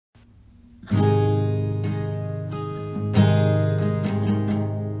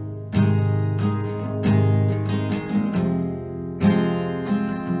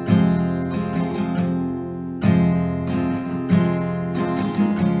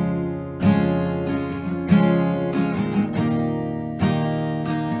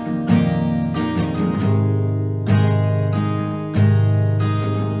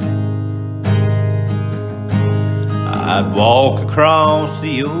I'd walk across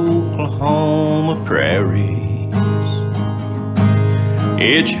the Oklahoma prairies,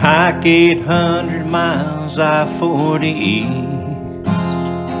 hitchhike 800 miles I-40 east,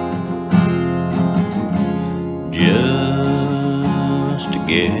 just to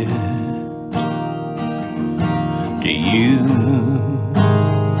get to you.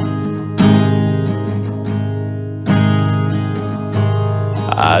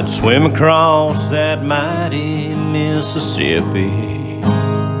 I'd swim across that mighty Mississippi,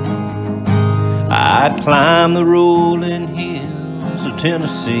 I'd climb the rolling hills of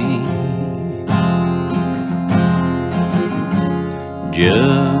Tennessee,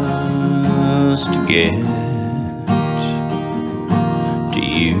 just to get to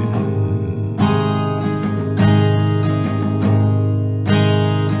you.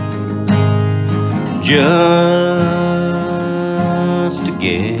 Just to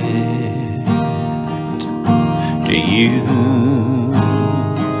get to you.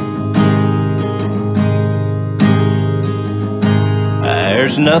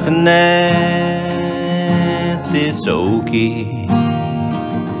 There's nothing that this Okie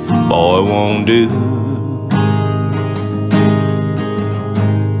boy won't do.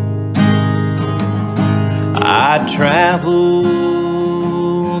 I'd travel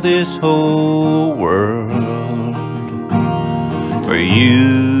this whole world for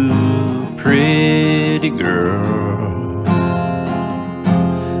you, pretty girl,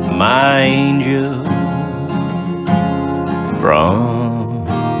 my angel from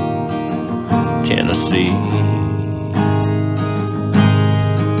Tennessee.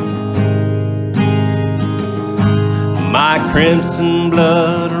 My crimson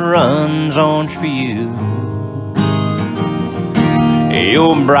blood runs orange for you,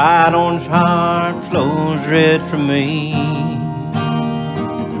 your bright orange heart flows red for me.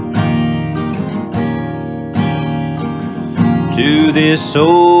 To this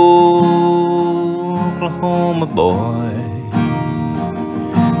Oklahoma boy,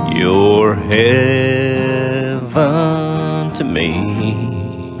 you're heaven to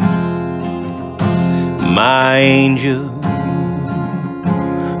me, my angel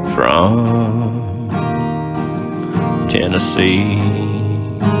from Tennessee.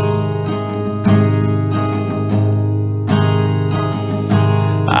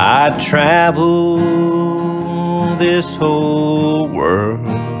 I'd travel this whole world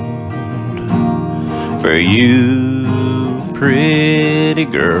for you, pretty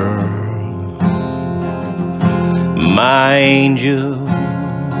girl, my angel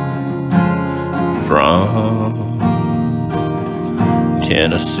from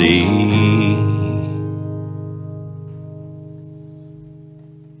Tennessee.